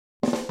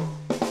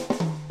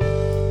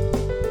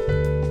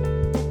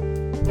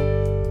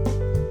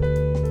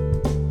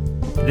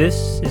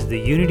This is the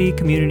Unity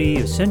Community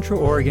of Central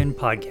Oregon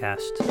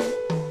podcast.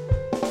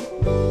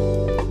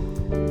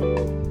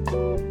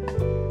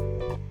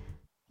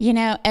 You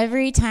know,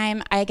 every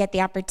time I get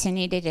the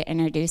opportunity to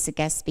introduce a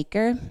guest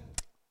speaker,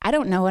 I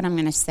don't know what I'm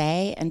going to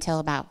say until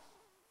about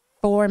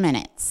 4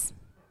 minutes.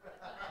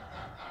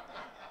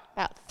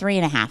 About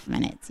 3.5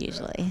 minutes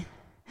usually.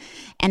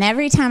 And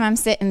every time I'm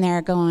sitting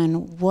there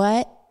going,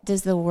 what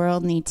does the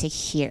world need to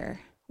hear?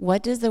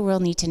 What does the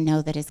world need to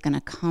know that is going to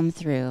come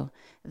through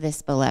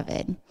this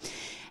beloved?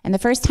 And the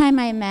first time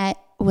I met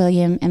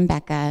William and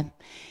Becca,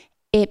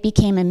 it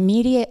became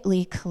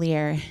immediately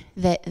clear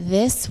that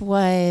this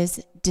was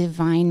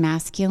divine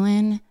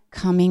masculine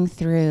coming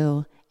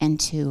through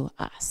into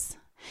us.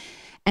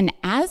 And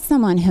as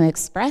someone who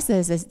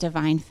expresses as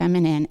divine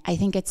feminine, I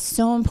think it's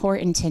so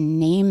important to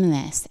name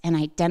this and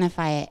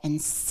identify it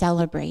and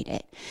celebrate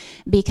it.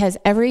 Because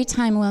every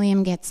time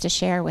William gets to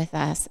share with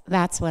us,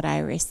 that's what I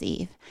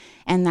receive.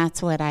 And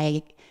that's what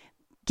I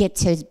get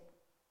to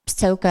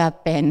soak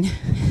up and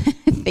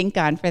think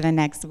on for the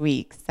next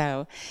week.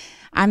 So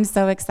I'm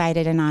so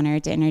excited and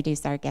honored to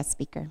introduce our guest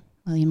speaker,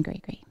 William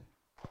Gregory.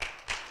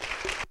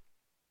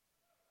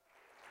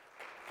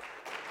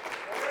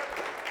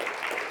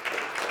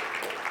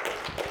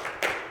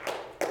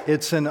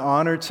 It's an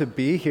honor to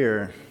be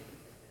here.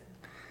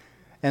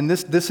 And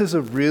this is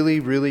a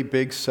really, really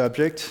big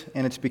subject,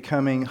 and it's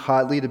becoming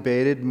hotly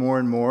debated more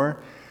and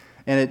more.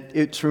 And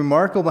it's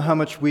remarkable how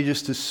much we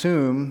just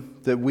assume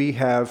that we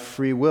have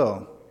free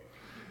will.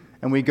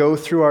 And we go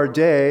through our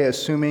day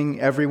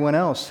assuming everyone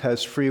else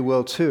has free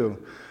will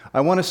too.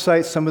 I want to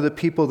cite some of the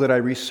people that I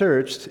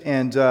researched,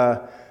 and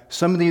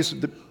some of these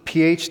the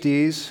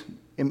PhDs,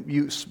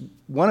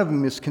 one of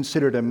them is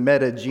considered a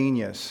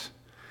meta-genius.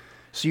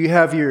 So you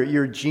have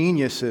your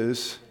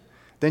geniuses,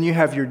 then you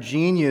have your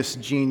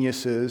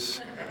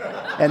geniuses,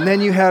 and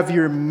then you have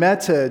your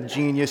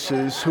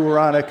meta-geniuses who are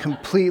on a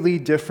completely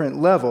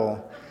different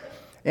level.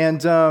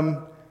 And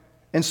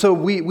so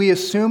we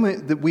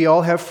assume that we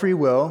all have free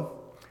will,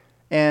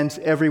 and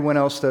everyone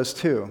else does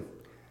too.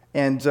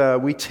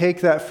 And we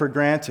take that for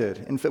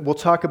granted. In fact, we'll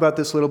talk about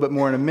this a little bit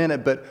more in a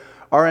minute, but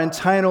our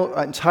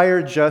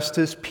entire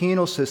justice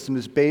penal system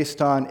is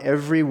based on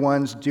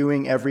everyone's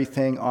doing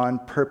everything on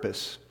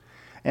purpose.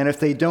 And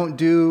if they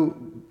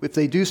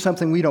do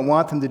something we don't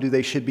want them to do,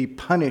 they should be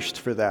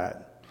punished for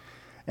that.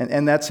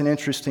 And that's an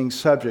interesting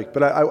subject.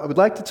 But I would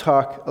like to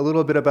talk a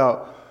little bit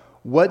about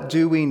what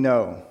do we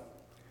know?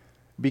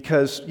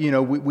 Because,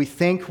 we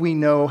think we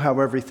know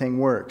how everything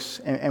works,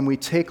 and we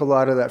take a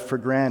lot of that for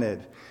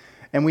granted.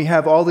 And we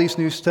have all these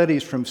new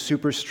studies from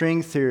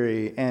superstring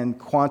theory and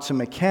quantum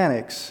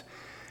mechanics.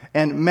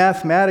 And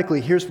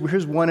mathematically, here's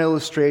one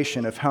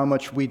illustration of how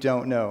much we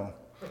don't know.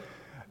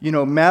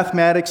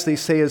 Mathematics, they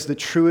say, is the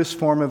truest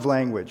form of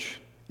language.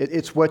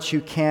 It's what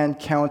you can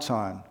count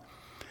on.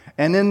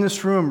 And in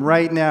this room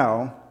right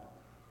now,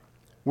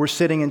 we're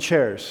sitting in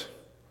chairs.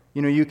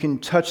 You can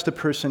touch the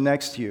person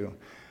next to you.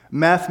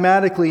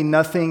 Mathematically,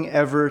 nothing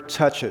ever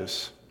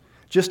touches.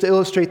 Just to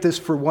illustrate this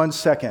for 1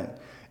 second,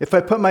 if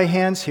I put my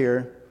hands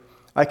here,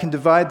 I can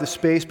divide the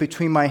space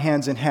between my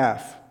hands in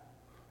half.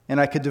 And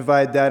I could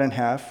divide that in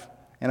half,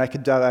 and I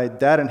could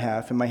divide that in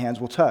half, and my hands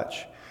will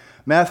touch.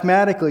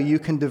 Mathematically, you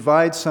can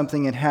divide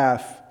something in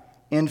half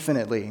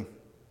infinitely.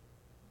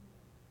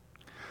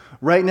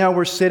 Right now,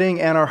 we're sitting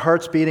and our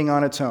heart's beating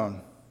on its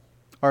own.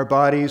 Our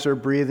bodies are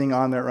breathing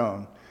on their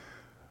own.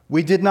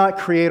 We did not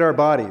create our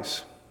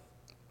bodies.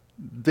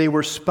 They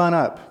were spun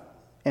up,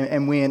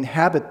 and we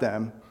inhabit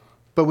them,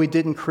 but we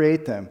didn't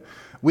create them.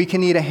 We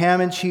can eat a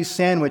ham and cheese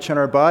sandwich, and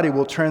our body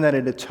will turn that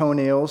into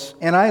toenails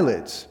and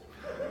eyelids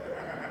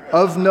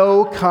of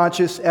no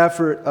conscious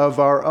effort of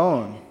our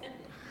own.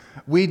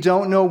 We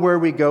don't know where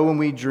we go when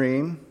we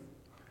dream.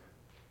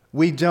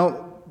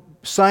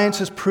 Science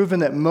has proven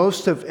that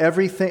most of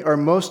everything, or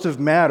most of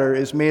matter,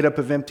 is made up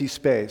of empty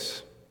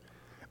space.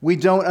 We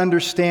don't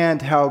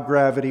understand how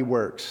gravity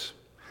works.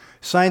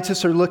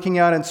 Scientists are looking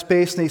out in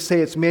space and they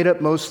say it's made up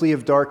mostly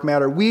of dark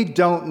matter. We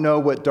don't know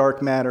what dark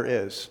matter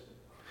is.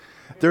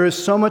 There is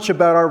so much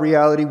about our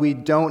reality we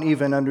don't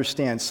even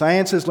understand.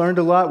 Science has learned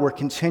a lot. We're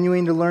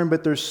continuing to learn,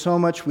 but there's so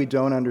much we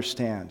don't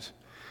understand.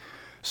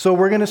 So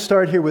we're going to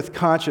start here with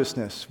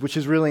consciousness, which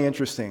is really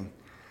interesting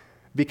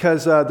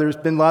because there's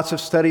been lots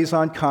of studies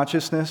on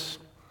consciousness.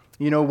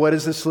 What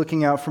is this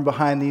looking out from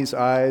behind these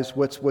eyes?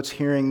 What's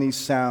hearing these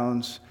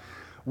sounds?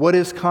 What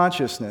is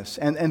consciousness?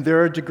 And there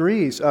are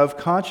degrees of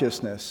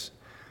consciousness.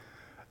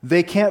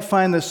 They can't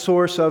find the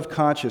source of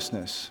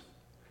consciousness.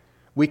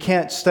 We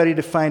can't study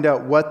to find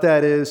out what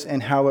that is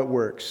and how it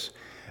works.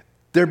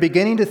 They're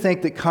beginning to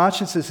think that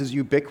consciousness is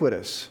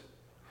ubiquitous,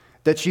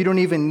 that you don't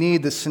even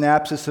need the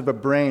synapses of a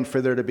brain for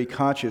there to be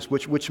conscious,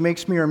 which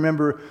makes me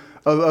remember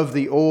of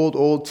the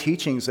old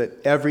teachings that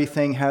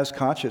everything has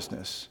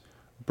consciousness.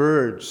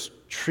 Birds,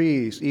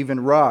 trees,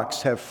 even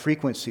rocks have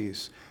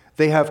frequencies.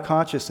 They have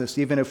consciousness,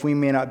 even if we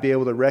may not be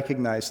able to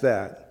recognize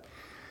that.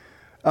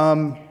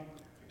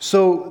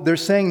 So they're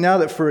saying now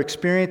that for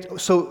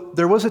experience, so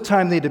there was a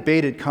time they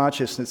debated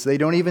consciousness. They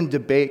don't even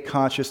debate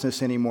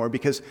consciousness anymore,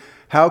 because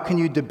how can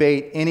you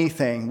debate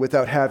anything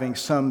without having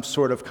some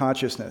sort of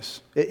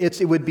consciousness?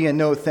 It would be a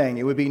no thing.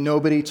 It would be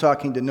nobody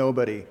talking to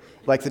nobody,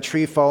 like the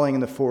tree falling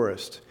in the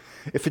forest.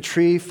 If a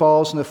tree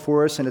falls in the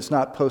forest and it's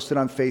not posted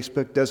on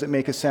Facebook, does it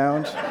make a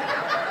sound?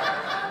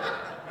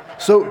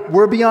 So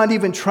we're beyond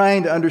even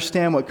trying to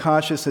understand what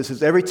consciousness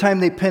is. Every time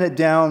they pin it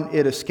down,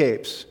 it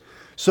escapes.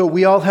 So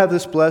we all have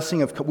this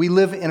blessing of, we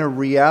live in a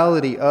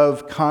reality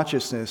of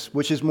consciousness,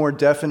 which is more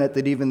definite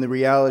than even the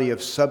reality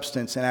of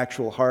substance and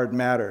actual hard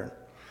matter.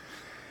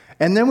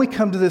 And then we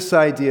come to this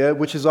idea,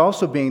 which is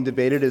also being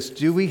debated, is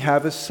do we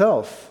have a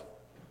self?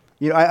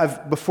 You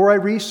know, before I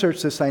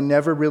researched this, I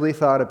never really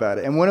thought about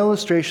it. And one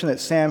illustration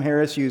that Sam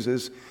Harris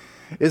uses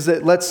is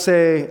that, let's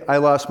say I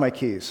lost my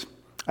keys.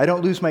 I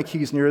don't lose my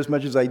keys near as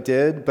much as I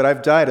did, but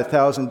I've died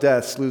 1,000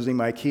 deaths losing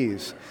my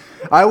keys.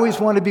 I always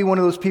want to be one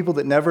of those people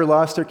that never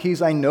lost their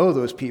keys. I know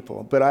those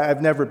people, but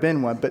I've never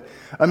been one. But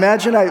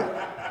imagine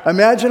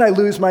I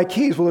lose my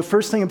keys. Well, the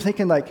first thing I'm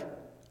thinking, like,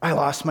 I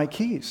lost my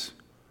keys.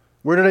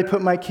 Where did I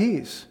put my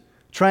keys?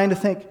 Trying to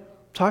think,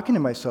 talking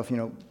to myself,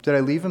 did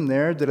I leave them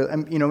there?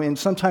 And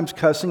sometimes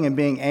cussing and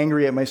being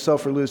angry at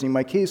myself for losing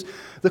my keys.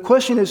 The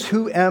question is,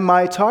 who am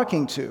I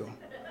talking to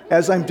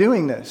as I'm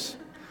doing this?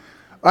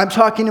 I'm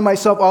talking to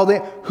myself all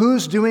day.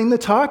 Who's doing the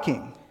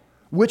talking?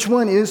 Which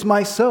one is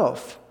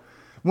myself?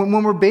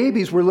 When we're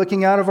babies, we're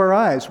looking out of our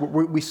eyes.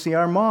 We see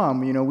our mom,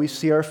 we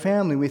see our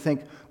family. We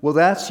think, well,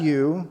 that's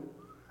you.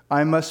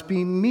 I must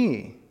be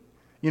me.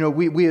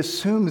 We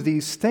assume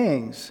these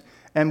things,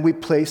 and we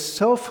place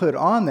selfhood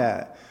on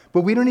that.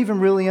 But we don't even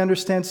really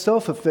understand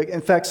selfhood.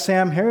 In fact,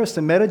 Sam Harris,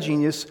 the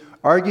meta-genius,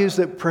 argues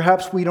that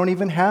perhaps we don't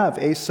even have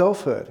a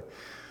selfhood,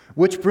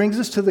 which brings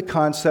us to the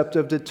concept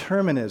of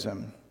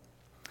determinism.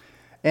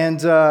 And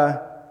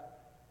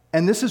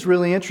this is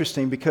really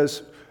interesting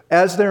because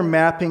as they're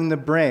mapping the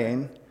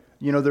brain,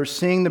 they're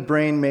seeing the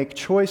brain make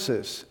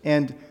choices.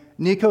 And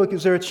Nico,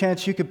 is there a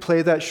chance you could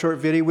play that short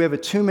video? We have a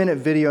 2-minute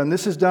video, and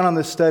this is done on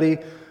the study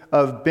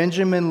of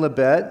Benjamin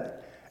Libet.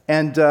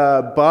 And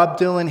Bob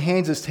Dylan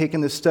Haynes has taken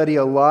the study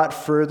a lot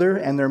further,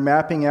 and they're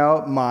mapping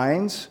out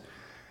minds.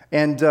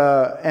 And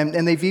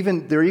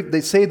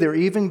they say they're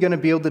even going to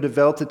be able to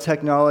develop the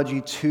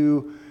technology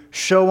to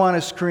show on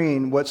a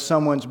screen what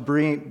someone's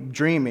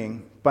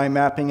dreaming by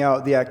mapping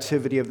out the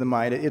activity of the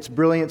mind. It's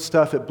brilliant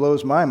stuff. It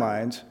blows my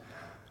mind.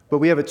 But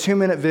we have a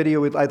 2-minute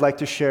video I'd like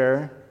to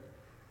share.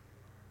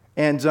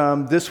 And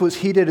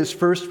he did his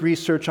first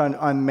research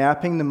on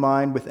mapping the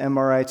mind with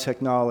MRI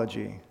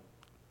technology.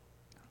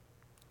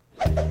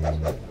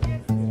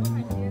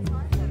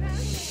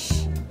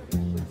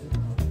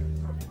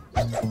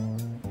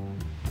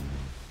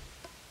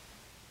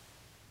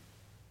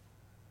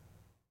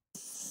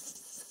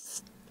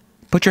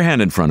 Put your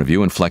hand in front of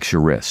you and flex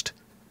your wrist.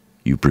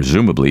 You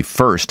presumably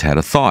first had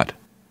a thought.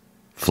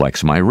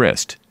 Flex my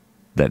wrist.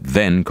 That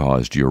then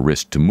caused your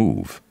wrist to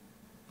move.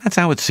 That's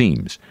how it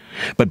seems.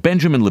 But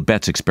Benjamin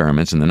Libet's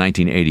experiments in the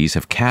 1980s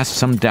have cast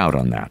some doubt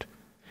on that.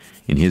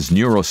 In his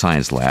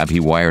neuroscience lab, he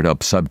wired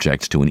up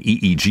subjects to an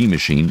EEG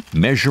machine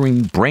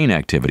measuring brain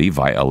activity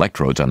via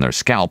electrodes on their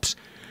scalps,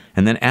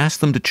 and then asked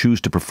them to choose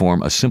to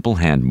perform a simple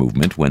hand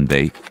movement when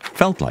they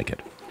felt like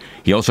it.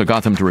 He also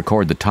got them to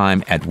record the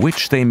time at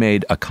which they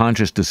made a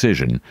conscious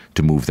decision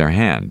to move their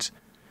hands.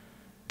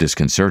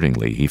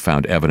 Disconcertingly, he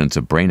found evidence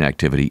of brain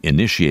activity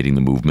initiating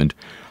the movement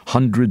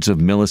hundreds of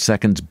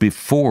milliseconds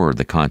before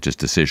the conscious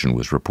decision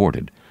was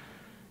reported.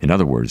 In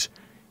other words,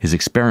 his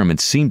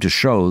experiments seemed to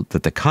show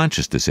that the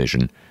conscious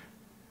decision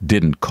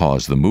didn't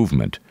cause the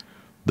movement.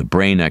 The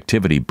brain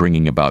activity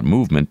bringing about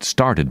movement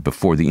started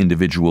before the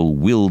individual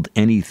willed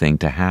anything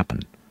to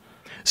happen.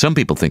 Some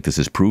people think this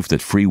is proof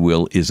that free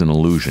will is an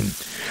illusion,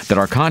 that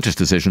our conscious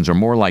decisions are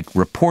more like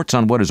reports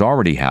on what is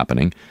already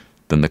happening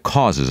than the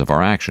causes of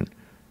our action.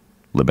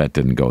 Libet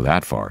didn't go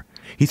that far.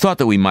 He thought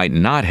that we might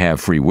not have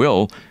free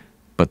will,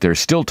 but there's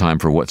still time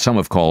for what some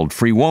have called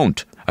free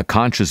won't, a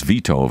conscious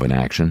veto of an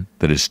action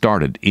that is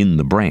started in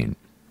the brain.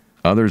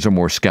 Others are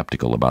more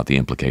skeptical about the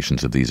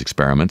implications of these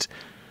experiments.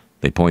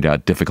 They point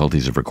out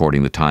difficulties of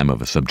recording the time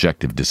of a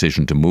subjective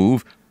decision to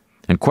move,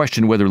 and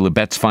question whether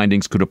Libet's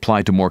findings could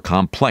apply to more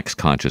complex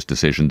conscious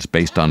decisions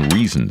based on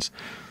reasons,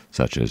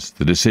 such as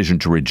the decision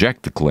to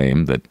reject the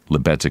claim that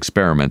Libet's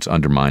experiments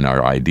undermine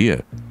our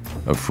idea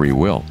of free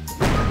will.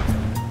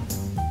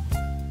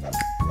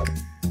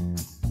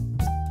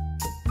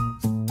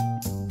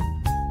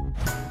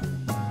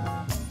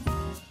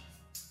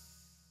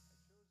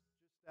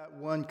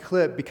 One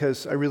clip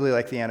because I really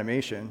like the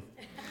animation.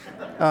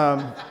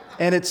 And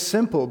it's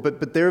simple,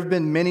 but there have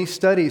been many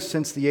studies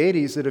since the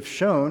 80s that have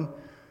shown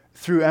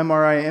through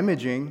MRI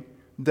imaging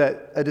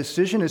that a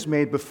decision is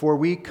made before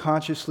we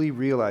consciously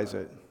realize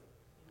it.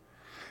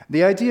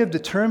 The idea of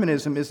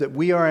determinism is that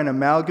we are an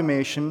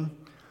amalgamation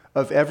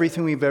of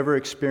everything we've ever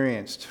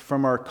experienced,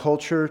 from our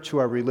culture to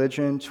our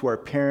religion to our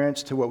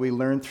parents to what we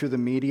learned through the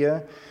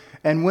media.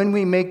 And when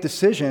we make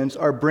decisions,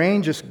 our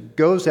brain just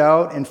goes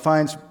out and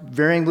finds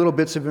varying little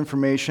bits of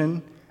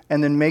information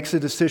and then makes a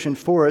decision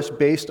for us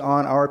based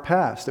on our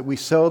past, that we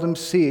seldom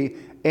see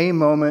a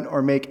moment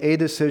or make a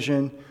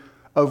decision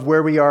of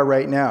where we are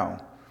right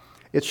now.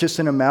 It's just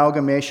an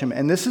amalgamation.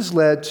 And this has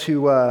led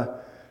to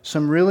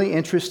some really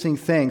interesting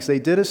things. They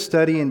did a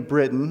study in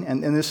Britain,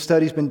 and this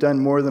study's been done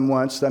more than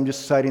once. I'm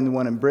just citing the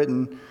one in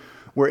Britain,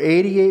 where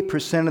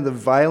 88% of the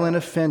violent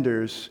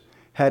offenders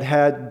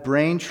had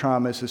brain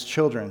traumas as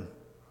children,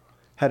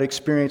 had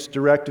experienced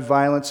direct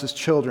violence as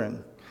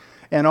children.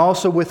 And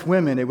also with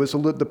women,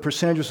 the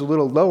percentage was a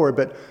little lower,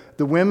 but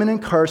the women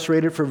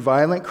incarcerated for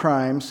violent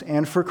crimes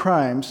and for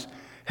crimes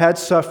had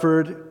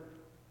suffered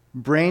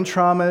brain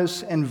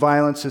traumas and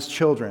violence as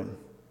children.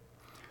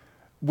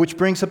 Which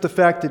brings up the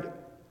fact that,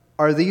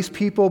 are these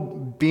people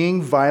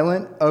being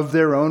violent of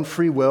their own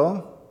free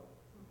will?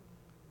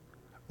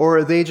 Or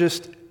are they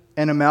just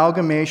an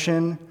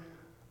amalgamation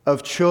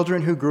of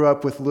children who grew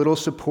up with little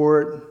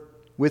support,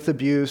 with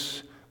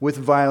abuse, with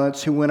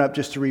violence, who went up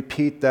just to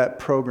repeat that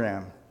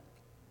program?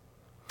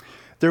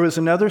 There was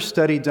another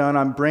study done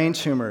on brain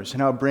tumors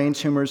and how brain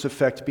tumors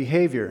affect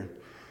behavior.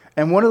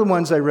 And one of the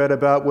ones I read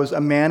about was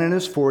a man in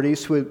his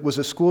 40s who was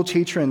a school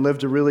teacher and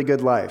lived a really good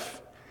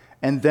life,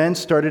 and then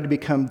started to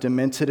become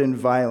demented and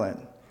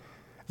violent.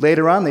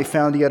 Later on, they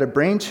found he had a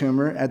brain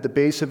tumor at the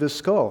base of his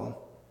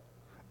skull.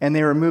 And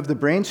they removed the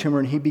brain tumor,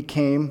 and he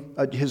became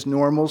his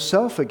normal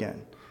self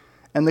again.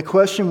 And the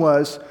question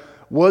was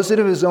it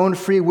of his own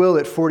free will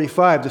at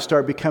 45 to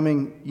start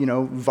becoming,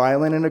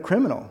 violent and a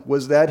criminal?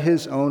 Was that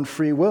his own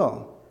free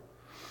will?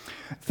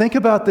 Think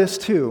about this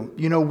too.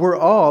 We're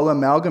all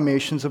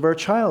amalgamations of our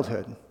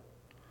childhood.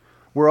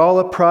 We're all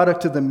a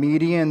product of the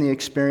media and the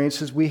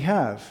experiences we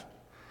have.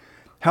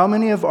 How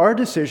many of our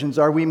decisions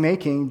are we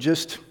making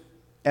just,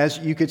 as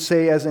you could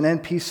say, as an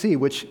NPC,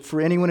 which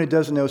for anyone who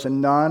doesn't know is a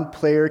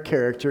non-player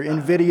character in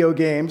video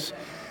games?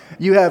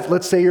 You have,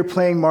 let's say you're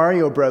playing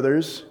Mario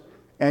Brothers,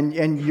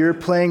 and you're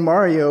playing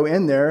Mario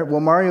in there.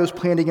 Well, Mario's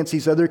playing against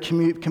these other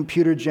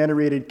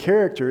computer-generated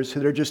characters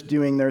who are just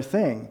doing their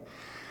thing.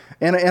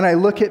 And I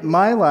look at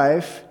my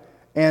life,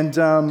 and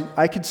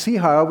I could see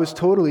how I was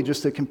totally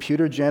just a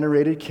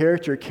computer-generated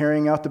character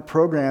carrying out the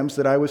programs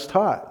that I was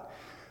taught.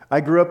 I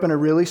grew up in a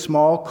really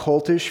small,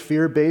 cultish,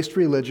 fear-based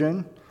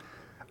religion.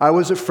 I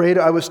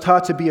was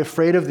taught to be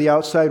afraid of the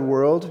outside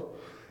world.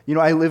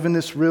 I live in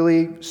this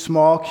really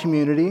small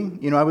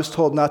community. I was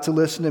told not to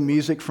listen to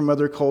music from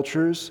other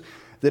cultures,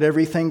 that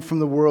everything from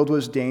the world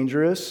was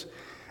dangerous.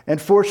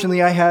 And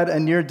fortunately, I had a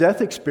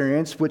near-death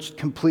experience which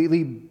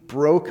completely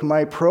broke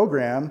my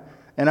program,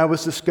 and I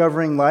was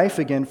discovering life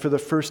again for the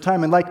first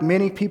time. And like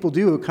many people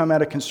do who come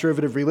out of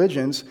conservative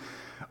religions,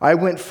 I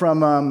went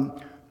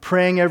from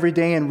praying every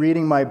day and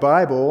reading my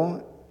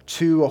Bible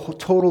to a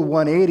total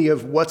 180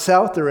 of what's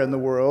out there in the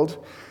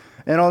world.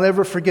 And I'll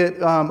never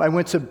forget, I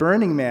went to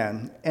Burning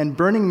Man, and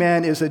Burning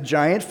Man is a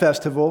giant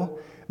festival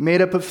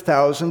made up of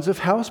thousands of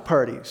house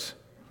parties.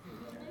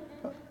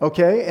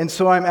 Okay, and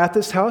so I'm at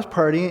this house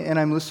party, and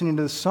I'm listening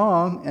to the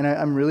song, and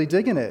I'm really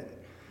digging it.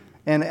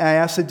 And I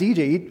asked the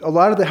DJ, a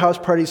lot of the house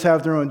parties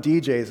have their own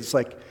DJs. It's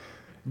like,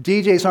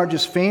 DJs aren't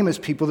just famous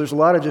people, there's a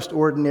lot of just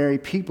ordinary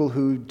people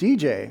who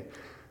DJ.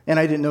 And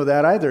I didn't know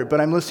that either,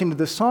 but I'm listening to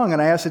this song, and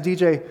I asked the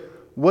DJ,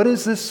 what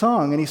is this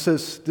song? And he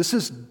says, this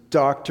is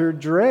Dr.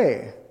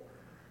 Dre.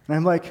 And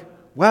I'm like,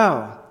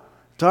 wow,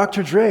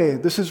 Dr. Dre,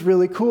 this is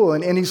really cool.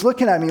 And he's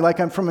looking at me like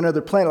I'm from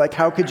another planet, like,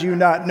 how could you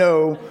not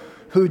know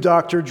who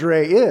Dr.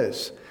 Dre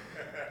is?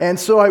 And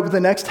so the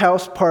next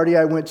house party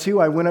I went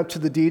to, I went up to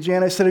the DJ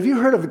and I said, have you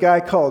heard of a guy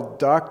called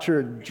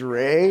Dr.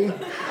 Dre?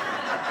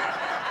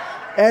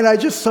 And I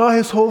just saw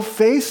his whole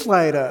face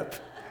light up.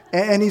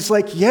 And he's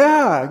like,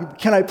 yeah,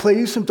 can I play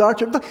you some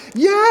Dr. Dre?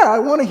 Yeah, I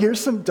want to hear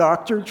some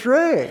Dr.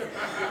 Dre.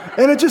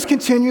 And it just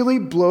continually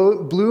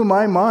blew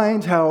my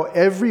mind how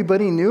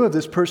everybody knew of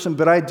this person,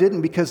 but I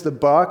didn't, because the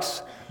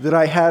box that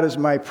I had as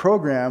my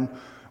program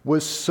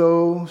was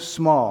so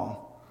small.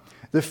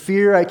 The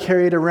fear I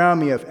carried around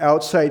me of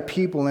outside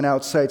people and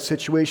outside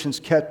situations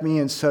kept me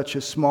in such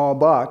a small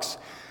box.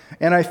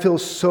 And I feel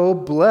so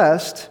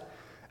blessed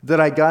that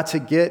I got to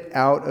get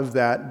out of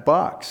that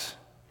box.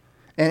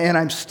 And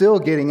I'm still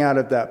getting out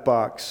of that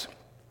box.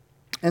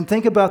 And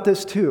think about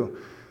this too.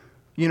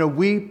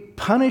 We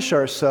punish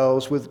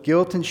ourselves with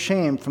guilt and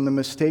shame from the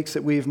mistakes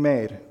that we've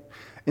made.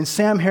 And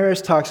Sam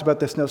Harris talks about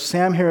this. Now,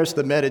 Sam Harris,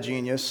 the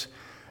meta-genius,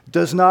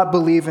 does not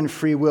believe in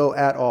free will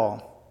at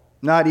all.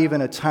 Not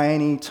even a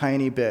tiny,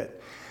 tiny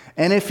bit.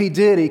 And if he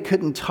did, he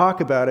couldn't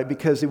talk about it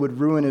because it would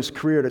ruin his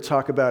career to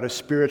talk about a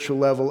spiritual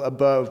level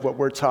above what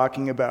we're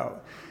talking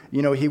about.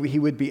 He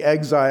would be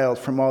exiled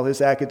from all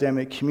his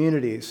academic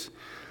communities.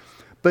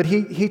 But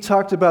he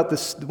talked about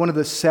this. One of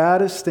the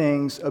saddest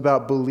things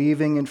about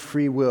believing in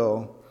free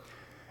will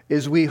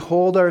is we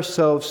hold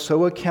ourselves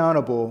so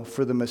accountable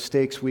for the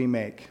mistakes we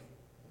make.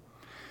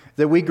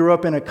 That we grew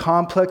up in a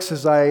complex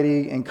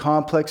society in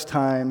complex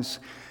times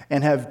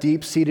and have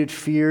deep-seated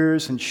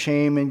fears and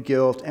shame and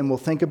guilt, and we'll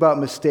think about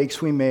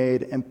mistakes we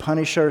made and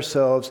punish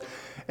ourselves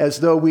as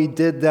though we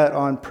did that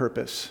on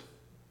purpose.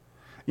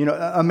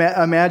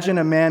 Imagine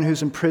a man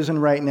who's in prison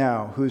right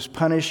now, who's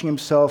punishing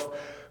himself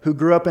who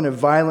grew up in a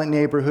violent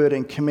neighborhood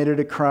and committed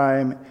a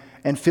crime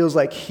and feels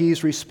like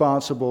he's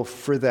responsible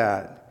for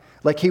that.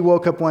 Like he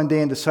woke up one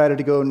day and decided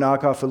to go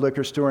knock off a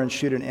liquor store and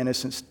shoot an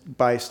innocent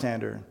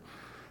bystander,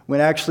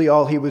 when actually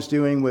all he was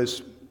doing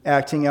was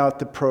acting out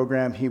the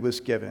program he was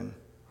given.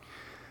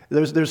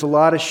 There's a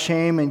lot of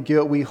shame and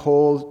guilt we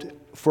hold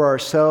for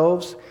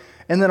ourselves,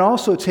 and then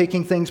also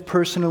taking things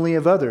personally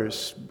of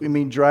others. I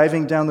mean,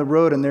 driving down the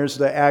road and there's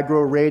the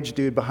aggro rage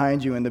dude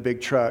behind you in the big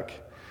truck,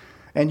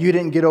 and you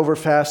didn't get over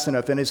fast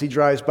enough, and as he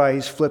drives by,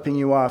 he's flipping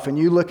you off, and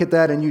you look at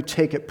that and you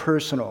take it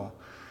personal,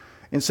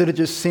 instead of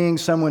just seeing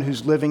someone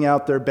who's living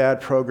out their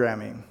bad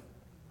programming.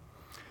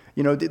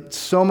 You know,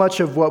 so much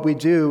of what we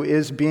do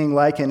is being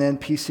like an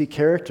NPC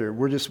character.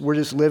 We're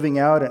just living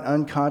out an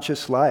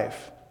unconscious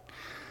life.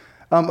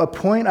 A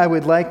point I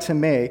would like to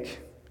make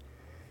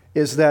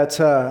is that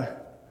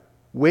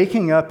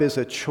waking up is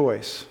a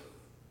choice.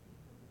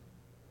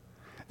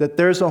 That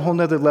there's a whole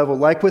nother level.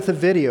 Like with a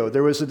video,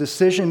 there was a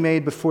decision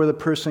made before the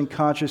person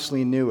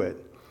consciously knew it.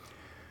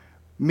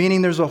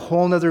 Meaning there's a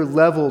whole nother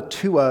level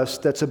to us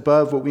that's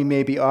above what we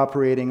may be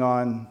operating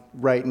on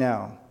right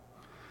now.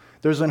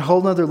 There's a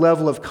whole nother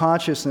level of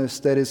consciousness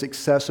that is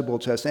accessible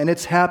to us. And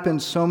it's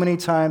happened so many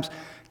times,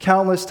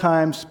 countless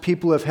times,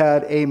 people have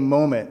had a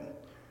moment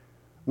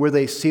where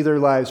they see their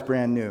lives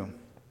brand new.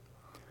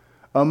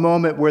 A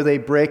moment where they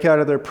break out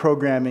of their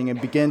programming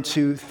and begin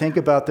to think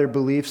about their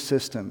belief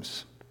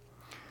systems.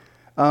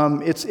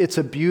 It's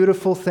a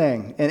beautiful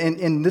thing.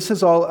 And this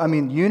is all, I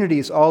mean, unity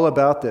is all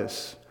about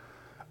this.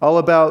 All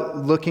about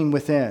looking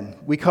within.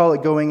 We call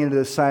it going into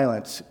the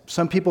silence.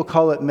 Some people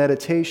call it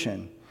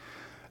meditation.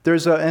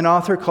 There's an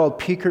author called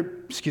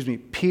Peter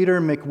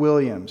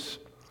McWilliams.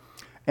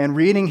 And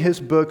reading his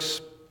books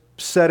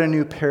set a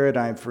new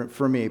paradigm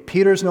for me.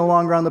 Peter's no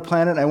longer on the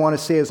planet. I want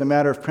to say as a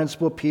matter of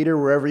principle, Peter,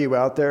 wherever you're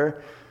out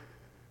there,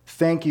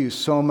 thank you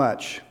so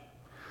much.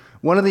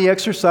 One of the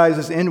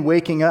exercises in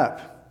waking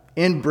up,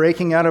 in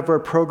breaking out of our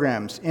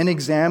programs, in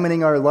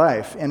examining our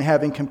life, and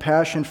having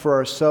compassion for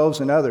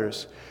ourselves and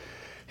others,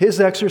 his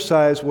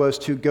exercise was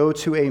to go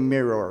to a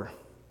mirror.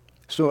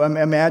 So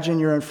imagine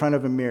you're in front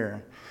of a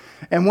mirror.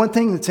 And one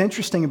thing that's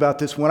interesting about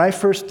this, when I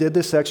first did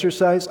this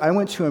exercise, I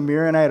went to a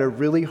mirror and I had a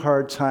really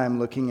hard time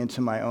looking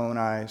into my own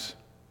eyes.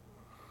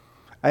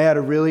 I had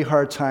a really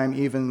hard time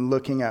even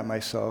looking at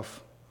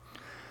myself.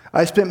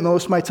 I spent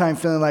most of my time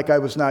feeling like I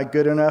was not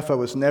good enough, I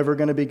was never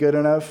going to be good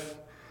enough,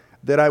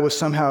 that I was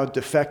somehow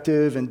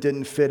defective and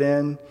didn't fit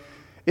in.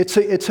 It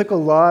took a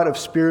lot of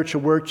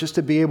spiritual work just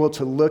to be able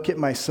to look at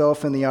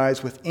myself in the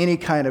eyes with any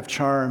kind of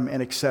charm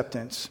and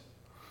acceptance.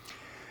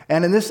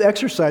 And in this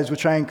exercise,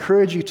 which I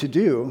encourage you to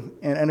do,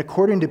 and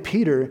according to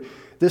Peter,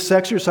 this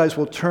exercise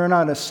will turn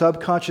on a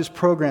subconscious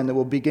program that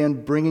will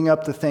begin bringing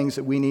up the things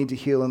that we need to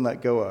heal and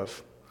let go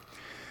of.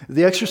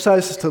 The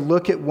exercise is to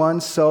look at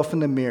oneself in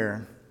the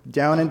mirror,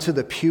 down into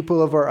the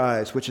pupil of our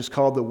eyes, which is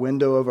called the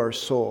window of our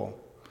soul,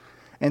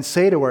 and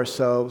say to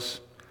ourselves,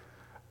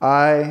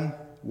 I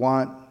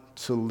want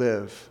to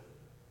live.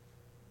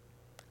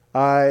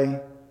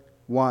 I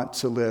want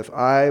to live.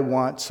 I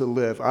want to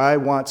live. I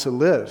want to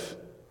live.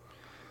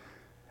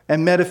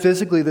 And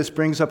metaphysically, this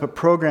brings up a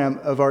program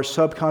of our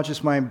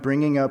subconscious mind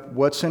bringing up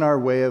what's in our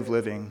way of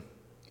living,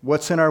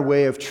 what's in our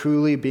way of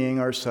truly being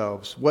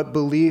ourselves, what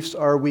beliefs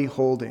are we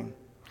holding.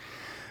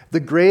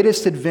 The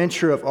greatest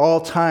adventure of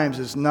all times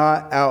is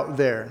not out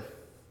there.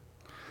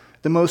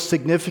 The most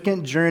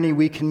significant journey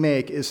we can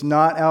make is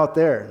not out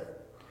there.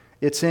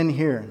 It's in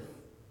here.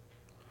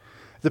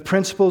 The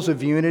principles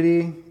of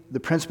unity, the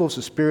principles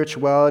of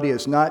spirituality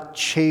is not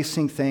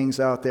chasing things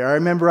out there. I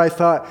remember I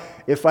thought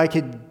if I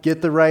could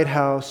get the right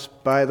house,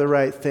 buy the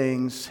right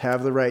things,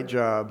 have the right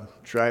job,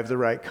 drive the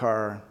right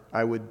car,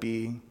 I would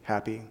be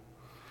happy.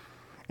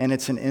 And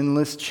it's an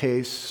endless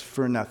chase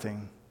for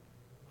nothing.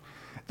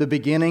 The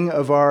beginning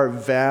of our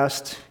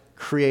vast,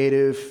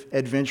 creative,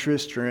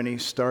 adventurous journey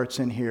starts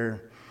in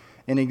here,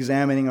 in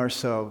examining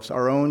ourselves,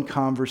 our own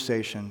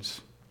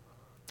conversations,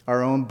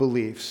 our own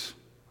beliefs.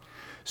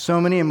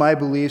 So many of my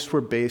beliefs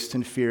were based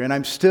in fear, and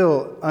I'm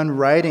still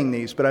unwriting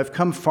these, but I've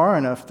come far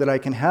enough that I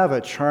can have a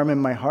charm in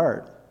my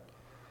heart.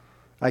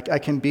 I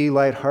can be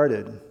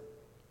lighthearted.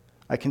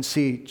 I can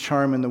see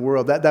charm in the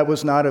world. That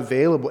was not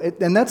available,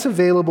 and that's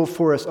available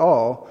for us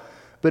all,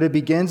 but it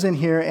begins in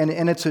here,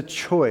 and it's a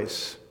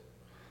choice.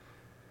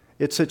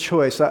 It's a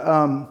choice.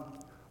 One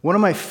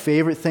of my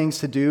favorite things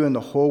to do in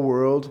the whole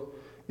world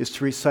is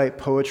to recite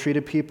poetry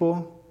to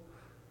people.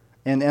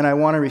 And I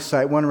want to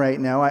recite one right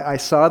now. I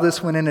saw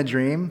this one in a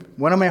dream.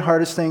 One of my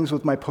hardest things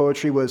with my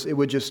poetry was it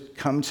would just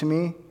come to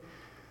me.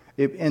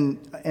 And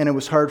it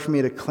was hard for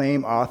me to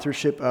claim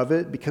authorship of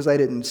it because I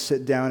didn't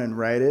sit down and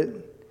write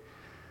it.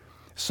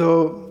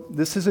 So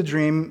this is a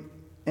dream,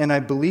 and I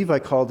believe I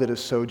called it a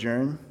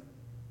sojourn.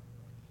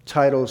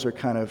 Titles are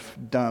kind of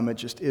dumb. It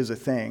just is a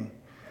thing.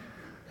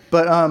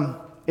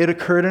 But it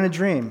occurred in a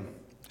dream.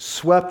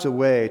 Swept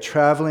away,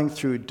 traveling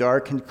through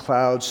darkened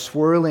clouds,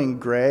 swirling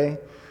gray,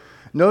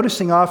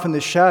 noticing off in the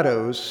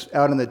shadows,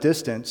 out in the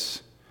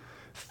distance,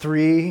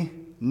 3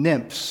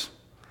 nymphs,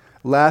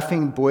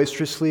 laughing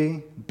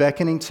boisterously,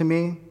 beckoning to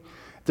me.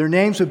 Their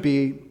names would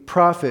be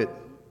Prophet,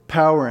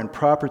 Power, and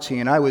Property,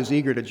 and I was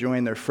eager to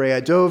join their fray. I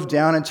dove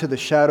down into the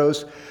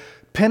shadows,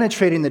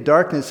 penetrating the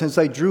darkness. As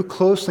I drew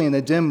closely in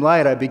the dim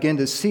light, I began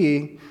to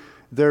see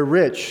their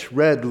rich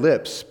red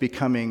lips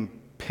becoming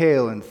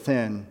pale and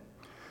thin,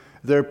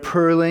 their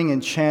purling,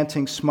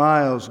 enchanting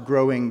smiles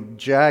growing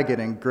jagged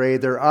and gray,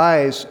 their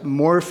eyes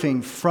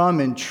morphing from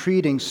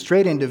entreating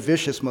straight into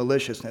vicious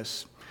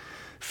maliciousness,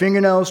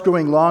 fingernails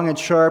growing long and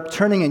sharp,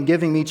 turning and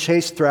giving me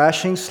chase,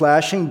 thrashing,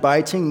 slashing,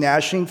 biting,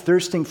 gnashing,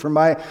 thirsting for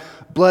my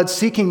blood,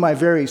 seeking my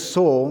very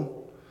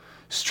soul,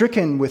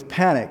 stricken with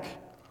panic,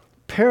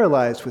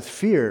 paralyzed with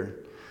fear,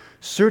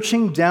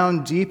 searching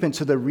down deep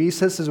into the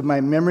recesses of my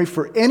memory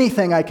for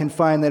anything I can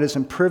find that is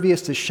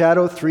impervious to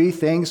shadow. Three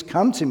things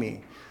come to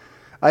me.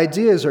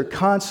 Ideas or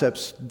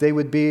concepts, they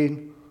would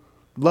be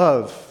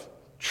love,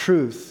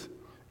 truth,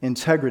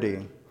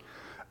 integrity.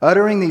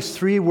 Uttering these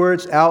three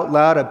words out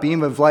loud, a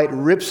beam of light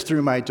rips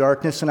through my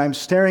darkness, and I'm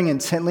staring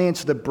intently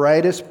into the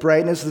brightest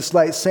brightness of this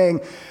light,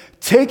 saying,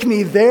 "Take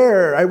me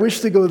there. I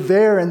wish to go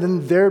there." And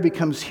then there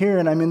becomes here,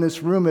 and I'm in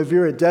this room of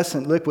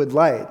iridescent liquid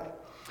light.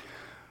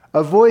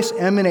 A voice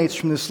emanates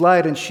from this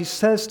light, and she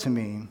says to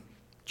me,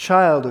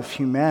 "Child of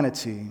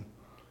humanity,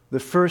 the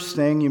first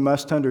thing you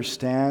must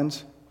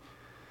understand,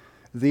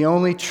 the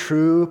only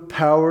true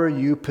power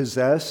you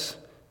possess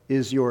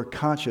is your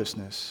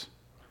consciousness.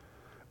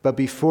 But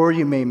before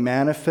you may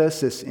manifest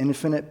this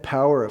infinite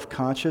power of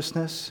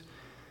consciousness,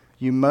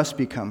 you must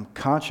become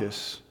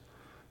conscious.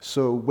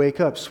 So wake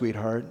up,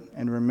 sweetheart,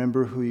 and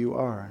remember who you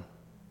are."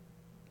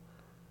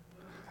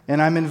 And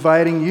I'm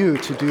inviting you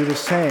to do the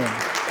same.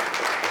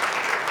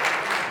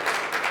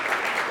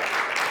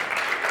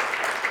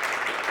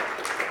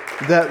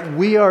 That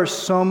we are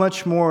so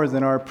much more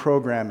than our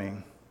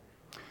programming.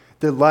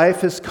 That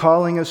life is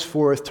calling us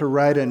forth to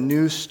write a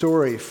new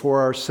story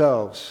for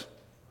ourselves.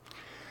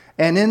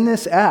 And in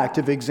this act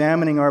of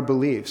examining our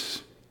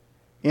beliefs,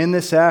 in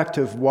this act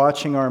of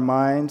watching our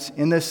minds,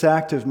 in this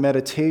act of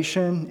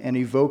meditation and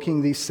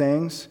evoking these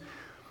things,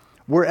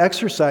 we're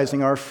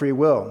exercising our free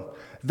will.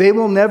 They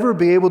will never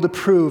be able to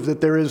prove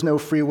that there is no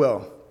free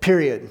will,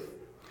 period.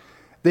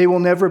 They will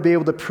never be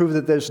able to prove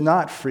that there's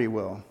not free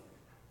will.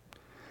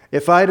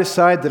 If I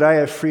decide that I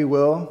have free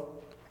will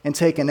and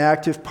take an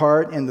active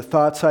part in the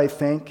thoughts I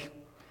think,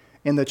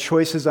 in the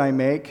choices I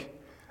make,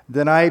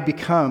 then I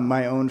become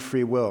my own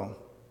free will.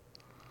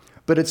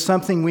 But it's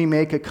something we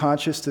make a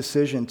conscious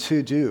decision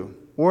to do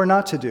or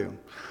not to do.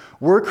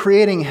 We're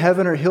creating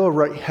heaven or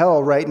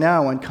hell right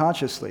now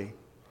unconsciously.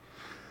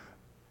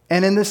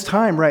 And in this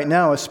time right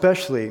now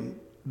especially,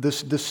 the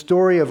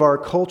story of our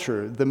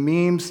culture, the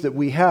memes that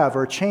we have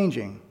are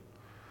changing.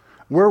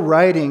 We're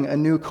writing a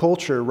new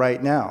culture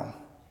right now.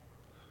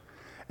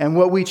 And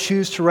what we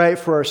choose to write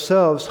for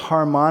ourselves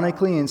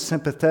harmonically and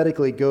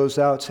sympathetically goes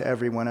out to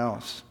everyone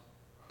else.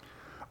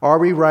 Are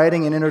we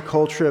writing an inner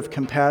culture of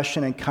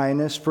compassion and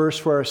kindness,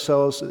 first for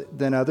ourselves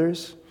than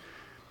others?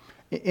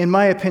 In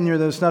my opinion,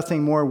 there's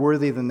nothing more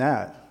worthy than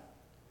that.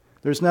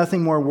 There's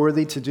nothing more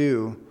worthy to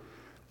do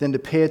than to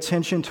pay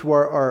attention to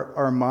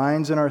our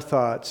minds and our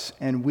thoughts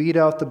and weed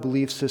out the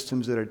belief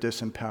systems that are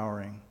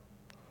disempowering.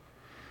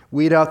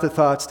 Weed out the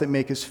thoughts that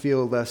make us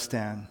feel less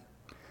than.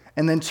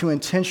 And then to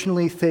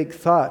intentionally think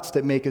thoughts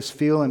that make us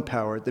feel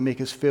empowered, that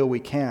make us feel we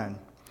can.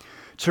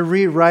 To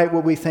rewrite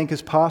what we think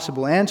is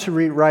possible and to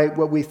rewrite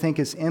what we think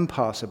is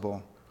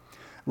impossible.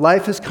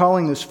 Life is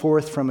calling this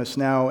forth from us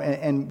now,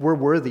 and we're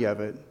worthy of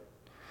it.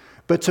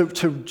 But to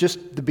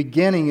just, the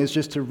beginning is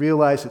just to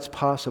realize it's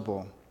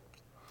possible.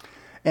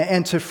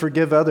 And to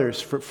forgive others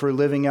for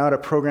living out a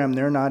program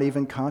they're not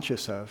even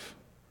conscious of.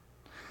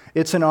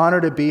 It's an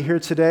honor to be here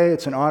today.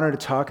 It's an honor to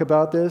talk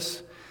about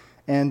this.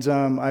 And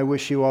I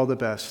wish you all the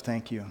best.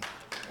 Thank you.